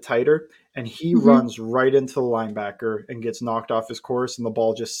little bit tighter. And he runs right into the linebacker and gets knocked off his course, and the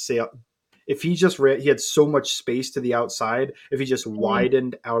ball just sailed. If he just he had so much space to the outside. If he just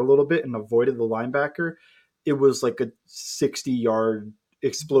widened out a little bit and avoided the linebacker, it was like a 60-yard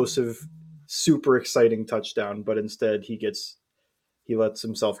explosive, super exciting touchdown. But instead, he lets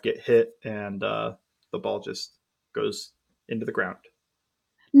himself get hit, and the ball just goes into the ground.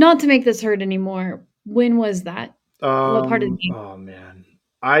 Not to make this hurt anymore. When was that? What part of the game? Oh man.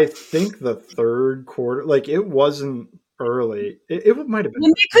 I think the third quarter, like it wasn't early. It might have been.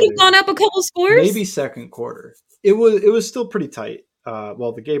 When they could have gone up a couple scores? Maybe second quarter. It was still pretty tight.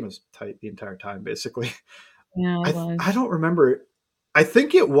 Well, the game was tight the entire time, basically. Yeah, it was. I don't remember. I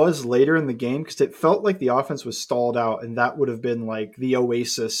think it was later in the game because it felt like the offense was stalled out, and that would have been like the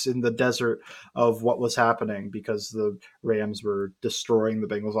oasis in the desert of what was happening because the Rams were destroying the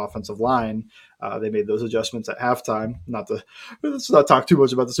Bengals offensive line. They made those adjustments at halftime. Let's not talk too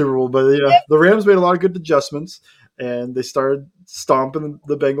much about the Super Bowl, but the Rams made a lot of good adjustments, and they started stomping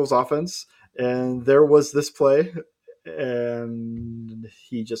the Bengals offense. And there was this play, and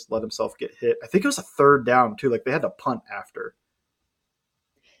he just let himself get hit. I think it was a third down too. Like they had to punt after.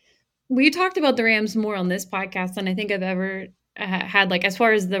 We talked about the Rams more on this podcast than I think I've ever had, like as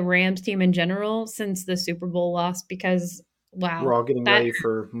far as the Rams team in general since the Super Bowl loss, because wow. We're all getting ready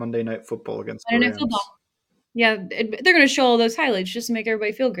for Monday Night Football against the Rams. Yeah, they're going to show all those highlights just to make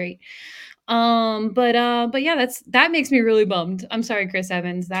everybody feel great. But yeah, that makes me really bummed. I'm sorry, Chris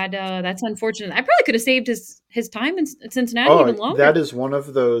Evans. That's unfortunate. I probably could have saved his time in Cincinnati even longer. That is one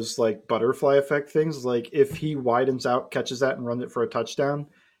of those like butterfly effect things. Like if he widens out, catches that, and runs it for a touchdown.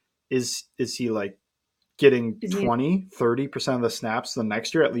 Is he like getting 20-30% of the snaps the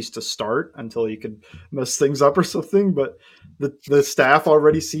next year, at least to start, until he could mess things up or something? But the staff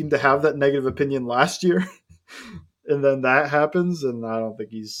already seemed to have that negative opinion last year. And then that happens, and I don't think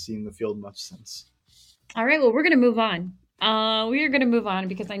he's seen the field much since. All right, well, we're going to move on. We are going to move on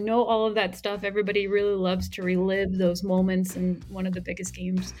because I know all of that stuff. Everybody really loves to relive those moments in one of the biggest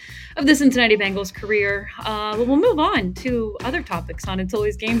games of the Cincinnati Bengals career. But we'll move on to other topics on It's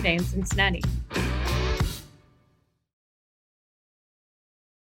Always Game Day in Cincinnati.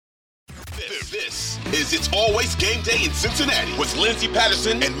 This is It's Always Game Day in Cincinnati with Lindsey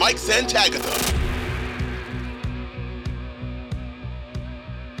Patterson and Mike Santagatha.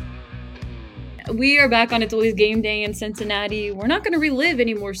 We are back on It's Always Game Day in Cincinnati. We're not going to relive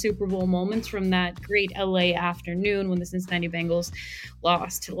any more Super Bowl moments from that great LA afternoon when the Cincinnati Bengals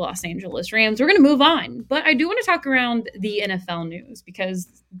lost to the Los Angeles Rams. We're going to move on. But I do want to talk around the NFL news because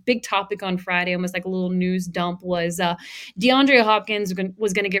big topic on Friday, almost like a little news dump, was DeAndre Hopkins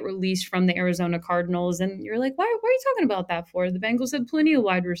was going to get released from the Arizona Cardinals. And you're like, why are you talking about that for? The Bengals had plenty of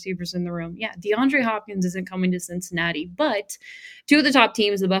wide receivers in the room. Yeah, DeAndre Hopkins isn't coming to Cincinnati. But two of the top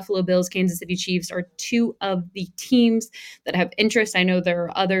teams, the Buffalo Bills, Kansas City Chiefs, are two of the teams that have interest. I know there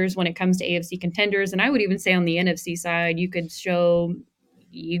are others when it comes to AFC contenders. And I would even say on the NFC side, you could show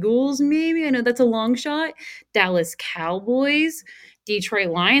Eagles maybe. I know that's a long shot. Dallas Cowboys. Detroit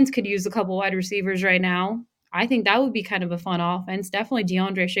Lions could use a couple wide receivers right now. I think that would be kind of a fun offense. Definitely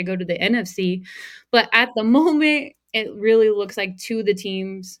DeAndre should go to the NFC. But at the moment, it really looks like two of the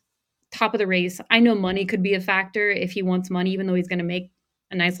teams top of the race. I know money could be a factor if he wants money, even though he's going to make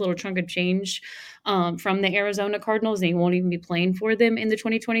a nice little chunk of change from the Arizona Cardinals, and he won't even be playing for them in the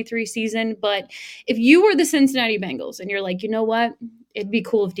 2023 season. But if you were the Cincinnati Bengals and you're like, you know what, it'd be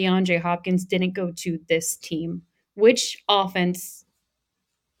cool if DeAndre Hopkins didn't go to this team, which offense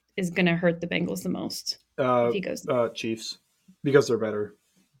is going to hurt the Bengals the most if he goes? Chiefs, because they're better.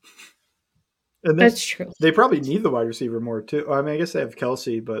 And that's true. They probably need the wide receiver more too. I mean, I guess they have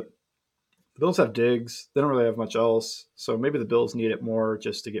Kelsey, but the Bills have Diggs. They don't really have much else. So maybe the Bills need it more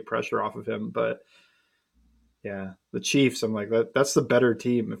just to get pressure off of him. But Yeah, the Chiefs. I'm like that's the better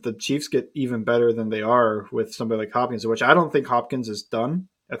team. If the Chiefs get even better than they are with somebody like Hopkins, which I don't think Hopkins is done.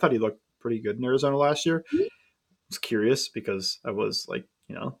 I thought he looked pretty good in Arizona last year. I was curious because I was like,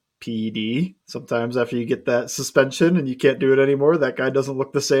 PED. Sometimes after you get that suspension and you can't do it anymore, that guy doesn't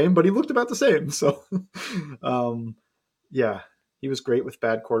look the same, but he looked about the same. So, yeah, he was great with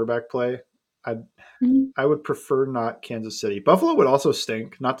bad quarterback play. I Mhm. I would prefer not Kansas City. Buffalo would also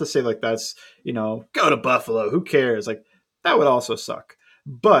stink. Not to say like that's, go to Buffalo. Who cares? Like that would also suck.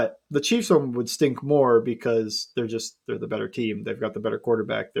 But the Chiefs one would stink more because they're the better team. They've got the better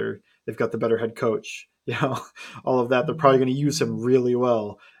quarterback. They've got the better head coach. All of that. They're probably going to use him really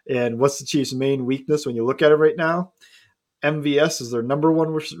well. And what's the Chiefs' main weakness when you look at it right now? MVS is their number one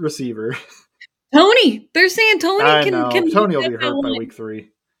receiver. Tony, they're saying Tony I can know make Tony will that be hurt by one. week 3.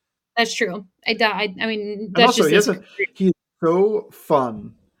 That's true. I mean, And that's also, just his career. he's so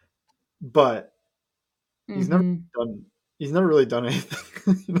fun, but he's never Mhm. done. He's never really done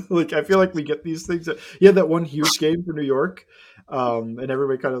anything. Like I feel like we get these things. He had that one huge game for New York, and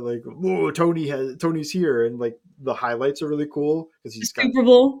everybody kind of like, "Whoa, Tony's here!" And like the highlights are really cool because The he's got Super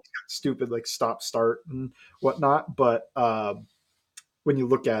Bowl. stupid like stop start and whatnot. But when you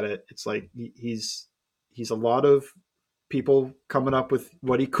look at it, it's like he's a lot of people coming up with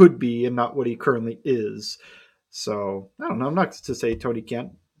what he could be and not what he currently is. So I don't know. I'm not to say Tony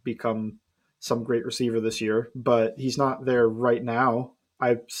can't become some great receiver this year, but he's not there right now.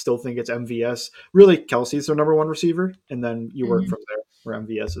 I still think it's MVS. Really, Kelsey's their number one receiver, and then you work Mhm. from there. Where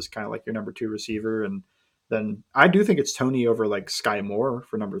MVS is kind of like your number 2 receiver, and then I do think it's Tony over like Sky Moore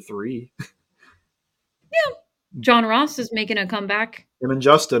for number 3. John Ross is making a comeback. Him and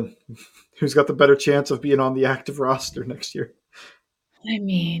Justin, who's got the better chance of being on the active roster next year. I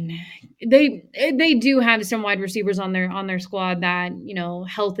mean, they do have some wide receivers on their squad that,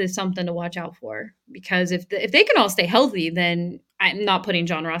 health is something to watch out for, because if they can all stay healthy, then I'm not putting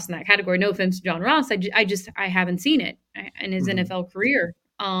John Ross in that category. No offense to John Ross. I haven't seen it in his Mm-hmm. NFL career.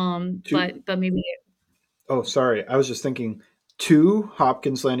 But maybe. Oh, sorry. I was just thinking 2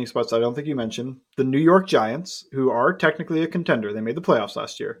 Hopkins landing spots I don't think you mentioned. The New York Giants, who are technically a contender. They made the playoffs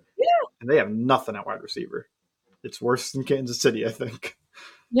last year. Yeah. And they have nothing at wide receiver. It's worse than Kansas City, I think.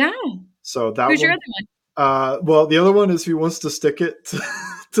 Yeah. So that Who's your one. other one? Well, the other one is who wants to stick it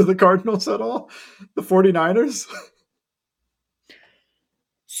to the Cardinals at all? The 49ers.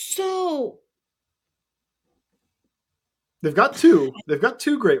 So They've got 2. They've got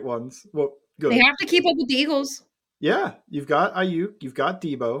 2 great ones. Well, they good. have to keep up with the Eagles. Yeah, you've got Ayuk, you've got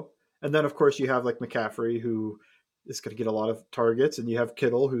Debo, and then of course you have like McCaffrey, who is going to get a lot of targets, and you have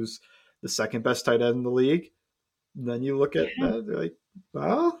Kittle, who's the second best tight end in the league. And then you look at that, they're like,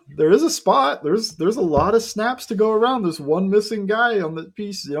 well, there is a spot. There's a lot of snaps to go around. There's one missing guy on the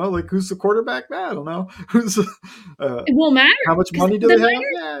piece. Like who's the quarterback? I don't know. Who's It won't matter. how much 'Cause money do the they have?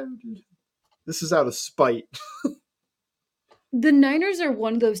 Niners Yeah, this is out of spite. The Niners are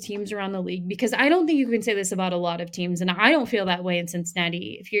one of those teams around the league, because I don't think you can say this about a lot of teams, and I don't feel that way in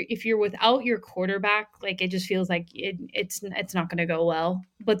Cincinnati. If you're without your quarterback, like, it just feels like it's not going to go well.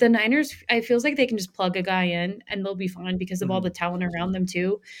 But the Niners, it feels like they can just plug a guy in and they'll be fine because of all the talent around them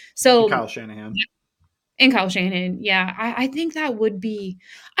too. And So, Kyle Shanahan. and Kyle Shanahan, yeah, I think that would be.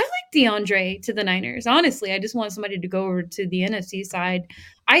 I like DeAndre to the Niners. Honestly, I just want somebody to go over to the NFC side.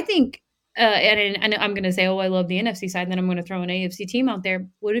 I think. And I'm going to say, oh, I love the NFC side, and then I'm going to throw an AFC team out there.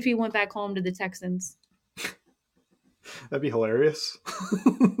 What if he went back home to the Texans? That'd be hilarious.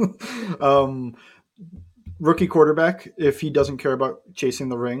 Rookie quarterback, if he doesn't care about chasing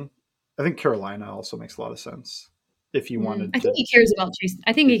the ring. I think Carolina also makes a lot of sense. If you wanted I to. think he cares about Chase.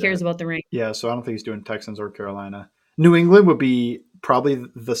 I think he do cares that. about the ring. Yeah, so I don't think he's doing Texans or Carolina. New England would be probably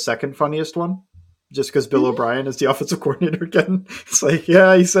the second funniest one, just because Bill O'Brien is the offensive coordinator again. It's like,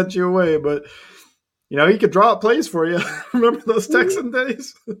 yeah, he sent you away, but he could draw up plays for you. Remember those Texan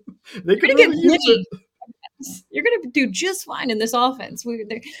days? They could really use it. You're going to do just fine in this offense.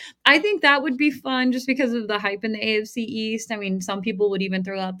 I think that would be fun just because of the hype in the AFC East. I mean, some people would even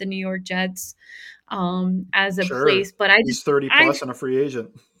throw out the New York Jets as a place, but he's 30 plus and a free agent.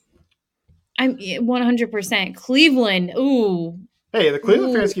 I'm 100% Cleveland. Ooh. Hey, the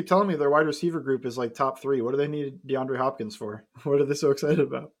Cleveland fans keep telling me their wide receiver group is like top 3. What do they need DeAndre Hopkins for? What are they so excited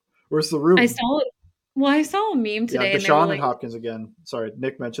about? Where's the room? I saw a meme today. Yeah, Deshaun and Hopkins again. Sorry,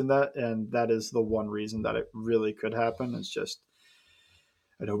 Nick mentioned that, and that is the one reason that it really could happen. It's just,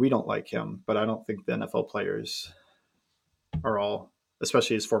 I know we don't like him, but I don't think the NFL players are all,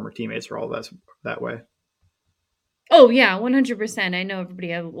 especially his former teammates, are all that way. Oh, yeah, 100%. I know everybody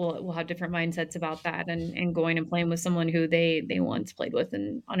will have different mindsets about that and going and playing with someone who they once played with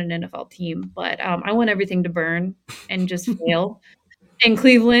on an NFL team, but, I want everything to burn and just fail in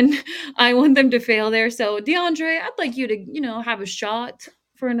Cleveland. I want them to fail there. So DeAndre, I'd like you to, have a shot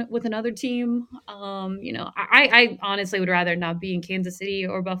with another team. I honestly would rather not be in Kansas City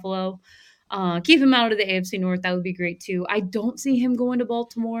or Buffalo. Keep him out of the AFC North. That would be great too. I don't see him going to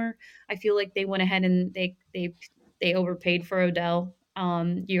Baltimore. I feel like they went ahead and they overpaid for Odell.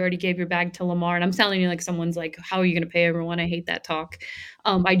 You already gave your bag to Lamar, and I'm sounding like someone's like, "How are you going to pay everyone?" I hate that talk.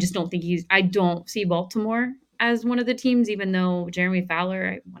 I just don't think I don't see Baltimore as one of the teams, even though Jeremy Fowler,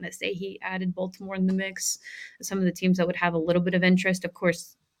 I want to say he added Baltimore in the mix. Some of the teams that would have a little bit of interest, of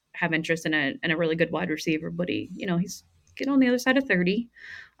course, have interest in a really good wide receiver, but he's getting on the other side of 30.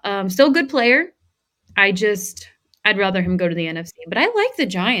 Still a good player. I'd rather him go to the NFC, but I like the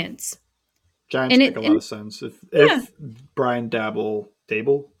Giants. Giants And make a lot of sense. yeah, If Brian Dable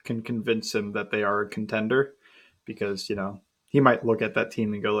can convince him that they are a contender, because he might look at that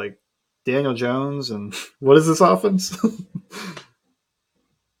team and go like, Daniel Jones and what is this offense?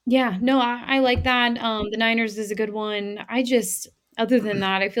 yeah, no, I like that. The Niners is a good one. Other than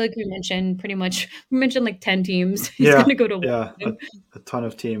that, I feel like we mentioned like 10 teams. He's Yeah, gonna go to yeah, Washington. a ton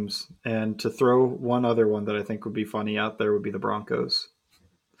of teams. And to throw one other one that I think would be funny out there would be the Broncos.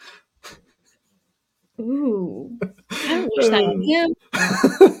 Ooh, I don't wish that on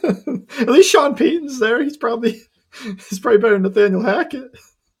him. At least Sean Payton's there. He's probably better than Nathaniel Hackett.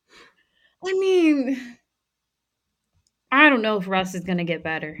 I mean, I don't know if Russ is gonna get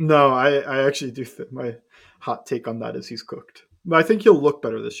better. No, I actually do think my hot take on that is he's cooked. But I think he'll look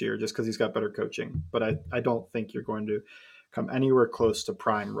better this year just because he's got better coaching. But I don't think you're going to come anywhere close to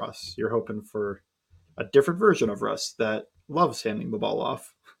prime Russ. You're hoping for a different version of Russ that loves handing the ball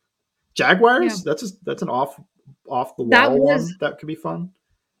off. Yeah, Jaguars, that's an off the that wall was one that could be fun.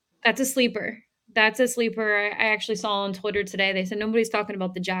 that's a sleeper. That's a sleeper. I actually saw on Twitter today. They said nobody's talking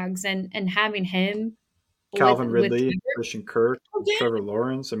about the Jags and having him Calvin with Ridley, Trevor. Christian Kirk, Oh yeah, Trevor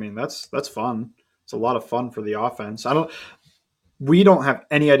Lawrence. I mean, that's fun. It's a lot of fun for the offense. We don't have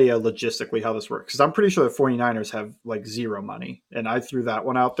any idea logistically how this works because I'm pretty sure the 49ers have like zero money. And I threw that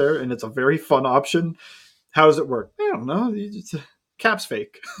one out there and it's a very fun option. How does it work? I don't know. Cap's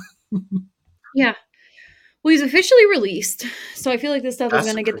fake. yeah. Well, he's officially released, so I feel like this stuff is That's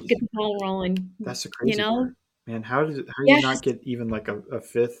gonna the get crazy. the ball rolling. That's the You crazy know? part, man. How do you not Yes. get even like a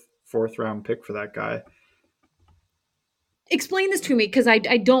fifth, fourth round pick for that guy? Explain this to me because I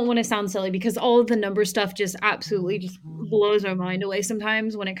don't want to sound silly because all of the number stuff just absolutely just blows my mind away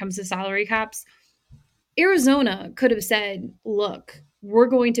sometimes when it comes to salary caps. Arizona could have said, "Look, we're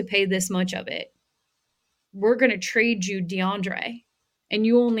going to pay this much of it. We're going to trade you DeAndre, and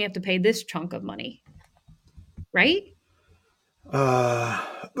you only have to pay this chunk of money." Right?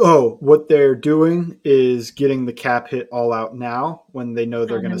 What they're doing is getting the cap hit all out now when they know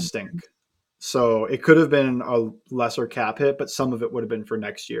they're Oh, going to never stink. So it could have been a lesser cap hit, but some of it would have been for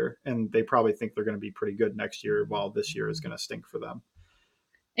next year. And they probably think they're going to be pretty good next year while this year is going to stink for them.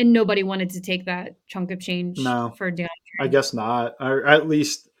 And nobody wanted to take that chunk of change No, for DeAndre. I guess not. Or at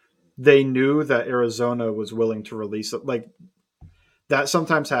least they knew that Arizona was willing to release it. Like that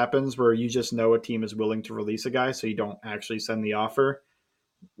sometimes happens where you just know a team is willing to release a guy, so you don't actually send the offer.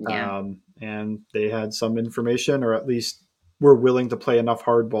 Yeah. And they had some information, or at least were willing to play enough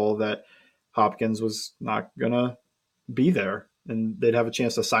hardball that Hopkins was not going to be there and they'd have a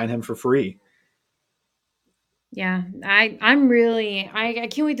chance to sign him for free. Yeah, I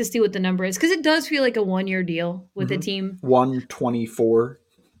can't wait to see what the number is because it does feel like a 1-year deal with the team. 124.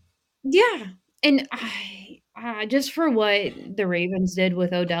 Yeah, and just for what the Ravens did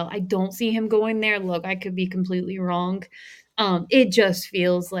with Odell, I don't see him going there. Look, I could be completely wrong. It just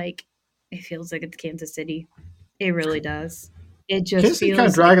feels like it's Kansas City. It really does. It just Kansas City kind of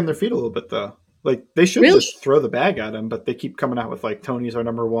feels like dragging their feet a little bit though. Like they should really. just throw the bag at him, but they keep coming out with like Tony's our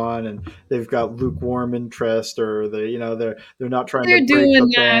number one, and they've got lukewarm interest, or they're not trying to They're break the doing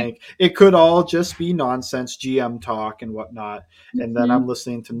that. bank. It could all just be nonsense GM talk and whatnot. And then I'm Mhm.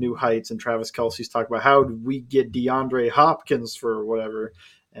 listening to New Heights and Travis Kelsey's talk about how did we get DeAndre Hopkins for whatever,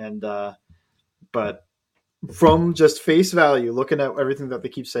 and but from just face value, looking at everything that they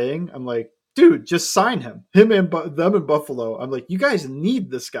keep saying, I'm like, dude, just sign him. Him and them in Buffalo. I'm like, you guys need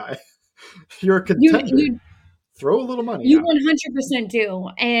this guy. You're a You contender. you Throw a little money you at him. 100% do,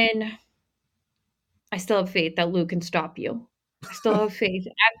 and I still have faith that Luke can stop you. I still have faith.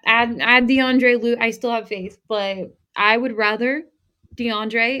 Add DeAndre, Luke. I still have faith, but I would rather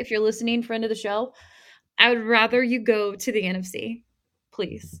DeAndre, if you're listening, friend of the show, I would rather you go to the NFC,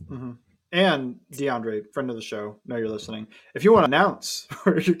 please. Mm-hmm. And DeAndre, friend of the show, know you're listening. If you want to announce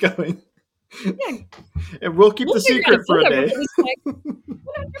where you're going, Yeah, and we'll keep the figure out secret for a number day, for this mic.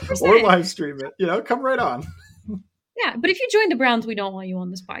 or 100%. live stream it. Come right on. Yeah, but if you join the Browns, we don't want you on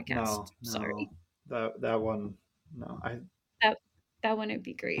this podcast. No, Sorry. That one. No, That wouldn't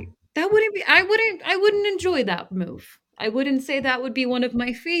be great. That wouldn't be. I wouldn't enjoy that move. I wouldn't say that would be one of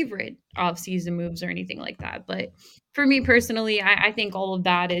my favorite off-season moves or anything like that. But for me personally, I think all of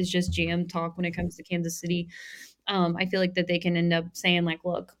that is just GM talk when it comes to Kansas City. I feel like that they can end up saying like,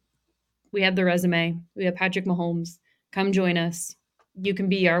 look, we have the resume. We have Patrick Mahomes. Come join us. You can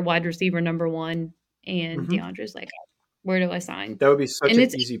be our wide receiver number one. And DeAndre's like, where do I sign? That would be such an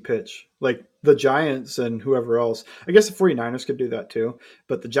easy pitch. Like the Giants and whoever else. I guess the 49ers could do that too.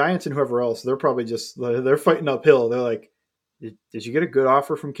 But the Giants and whoever else, they're probably just, they're fighting uphill. They're like, did you get a good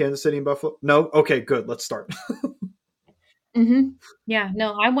offer from Kansas City and Buffalo? No? Okay, good. Let's start. Yeah,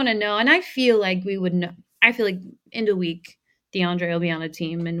 no, I want to know. And I feel like we would know. I feel like end of week, DeAndre will be on a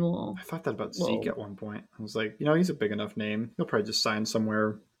team and I thought that about Zeke at one point. I was like, he's a big enough name. He'll probably just sign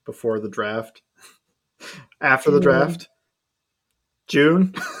somewhere before the draft. After the draft.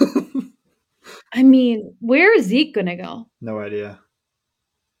 June. I mean, where is Zeke going to go? No idea.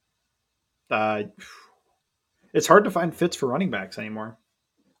 It's hard to find fits for running backs anymore.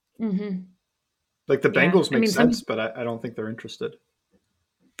 Like the Bengals make sense, but I don't think they're interested.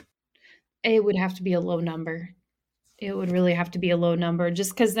 It would have to be a low number. It would really have to be a low number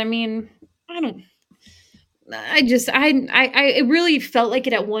just because, I really felt like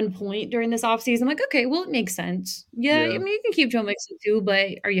it at one point during this offseason. I'm like, okay, well, it makes sense. Yeah, I mean, you can keep Joe Mixon too, but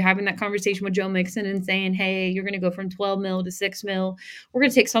are you having that conversation with Joe Mixon and saying, hey, you're going to go from 12 mil to 6 mil. We're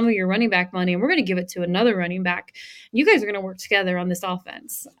going to take some of your running back money and we're going to give it to another running back. You guys are going to work together on this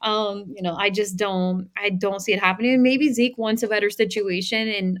offense. I don't see it happening. Maybe Zeke wants a better situation.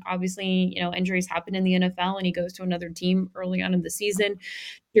 And obviously, injuries happen in the NFL and he goes to another team early on in the season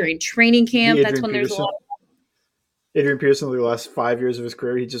during training camp. That's when there's a lot of Adrian Peterson, the last 5 years of his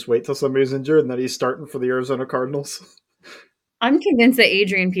career, he just wait till somebody's injured and then he's starting for the Arizona Cardinals. I'm convinced that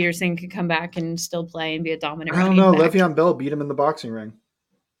Adrian Peterson could come back and still play and be a dominant. I don't know. Le'Veon Bell beat him in the boxing ring.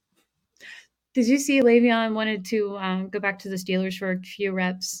 Did you see Le'Veon wanted to go back to the Steelers for a few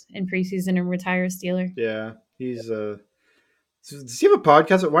reps in preseason and retire a Steeler? Yeah, he's does he have a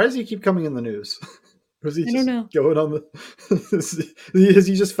podcast? Why does he keep coming in the news? Was he just going on the? Has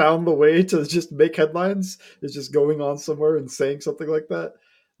he just found the way to just make headlines? Is just going on somewhere and saying something like that?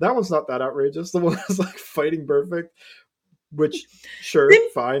 That one's not that outrageous. The one that's like fighting perfect, which sure,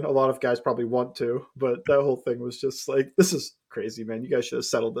 fine. A lot of guys probably want to, but that whole thing was just like, this is crazy, man. You guys should have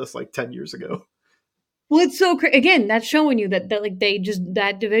settled this like 10 years ago. Well, it's so again, that's showing you that like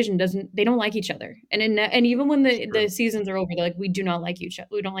that division they don't like each other, and even when the seasons are over, they're like, we don't like each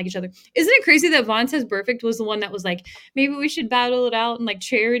other. Isn't it crazy that Vontaze Burfict was the one that was like, maybe we should battle it out in like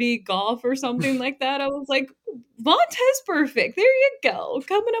charity golf or something like that? I was like, Vontaze Burfict, there you go,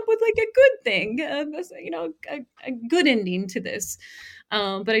 coming up with like a good thing, a good ending to this.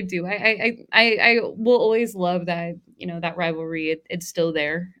 But I do. I will always love that, that rivalry. It's still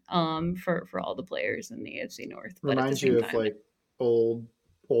there for all the players in the AFC North. But reminds you of like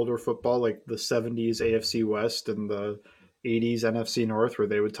older football, like the 70s AFC West and the 80s NFC North, where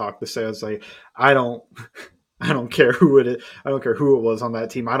they would talk the same. It's like, I don't care who it is. I don't care who it was on that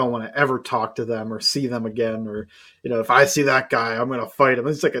team. I don't want to ever talk to them or see them again. Or, if I see that guy, I'm going to fight him.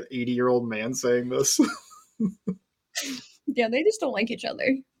 It's like an 80-year-old man saying this. Yeah, they just don't like each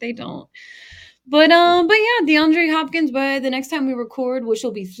other. They don't. But yeah, DeAndre Hopkins, by the next time we record, which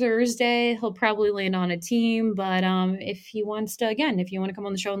will be Thursday, he'll probably land on a team. But if you want to come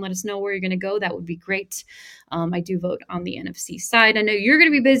on the show and let us know where you're going to go, that would be great. I do vote on the NFC side. I know you're going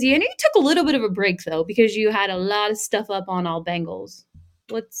to be busy. I know you took a little bit of a break, though, because you had a lot of stuff up on all Bengals.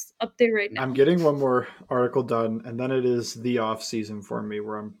 What's up there right now? I'm getting one more article done, and then it is the off season for me,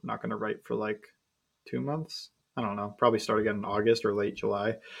 where I'm not going to write for like 2 months. I don't know, probably start again in August or late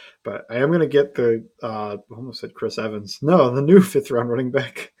July. But I am going to get the, I almost said Chris Evans. No, the new 5th round running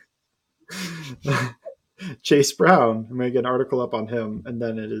back, Chase Brown. I'm going to get an article up on him, and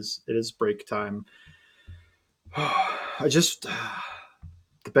then it is break time. The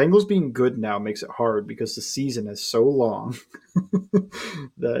Bengals being good now makes it hard because the season is so long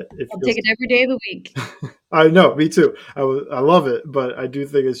that I'll take it every day of the week. I know, me too. I love it, but I do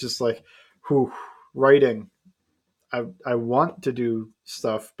think it's just like, writing. I want to do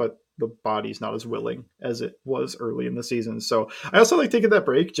stuff, but the body's not as willing as it was early in the season. So I also like taking that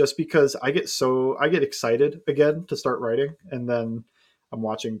break just because I get excited again to start writing, and then I'm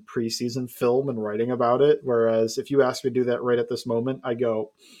watching preseason film and writing about it. Whereas if you ask me to do that right at this moment, I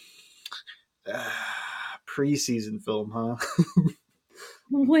go, Preseason film, huh?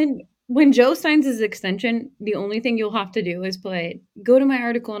 When Joe signs his extension, the only thing you'll have to do is go to my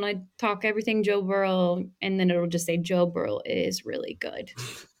article and I talk everything Joe Burrow, and then it'll just say Joe Burrow is really good.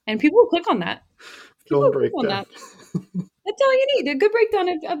 And people will click on that. Film breakdown. That's all you need, a good breakdown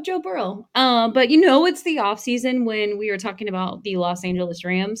of Joe Burrow. But it's the offseason when we were talking about the Los Angeles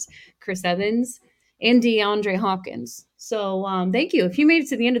Rams, Chris Evans, and DeAndre Hopkins. So thank you. If you made it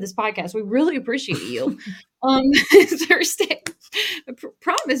to the end of this podcast, we really appreciate you. Thursday, I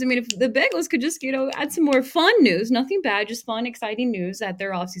promise. I mean, if the Bengals could just, add some more fun news, nothing bad, just fun, exciting news at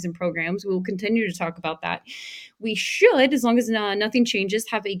their offseason programs. We will continue to talk about that. We should, as long as nothing changes,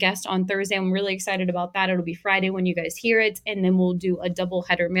 have a guest on Thursday. I'm really excited about that. It'll be Friday when you guys hear it, and then we'll do a double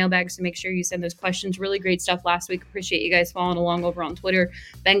header mailbag. So make sure you send those questions. Really great stuff last week. Appreciate you guys following along over on Twitter,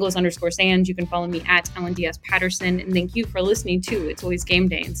 Bengals_Sands. You can follow me at LNDS Patterson. And thank you for listening to It's Always Game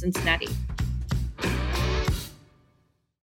Day in Cincinnati.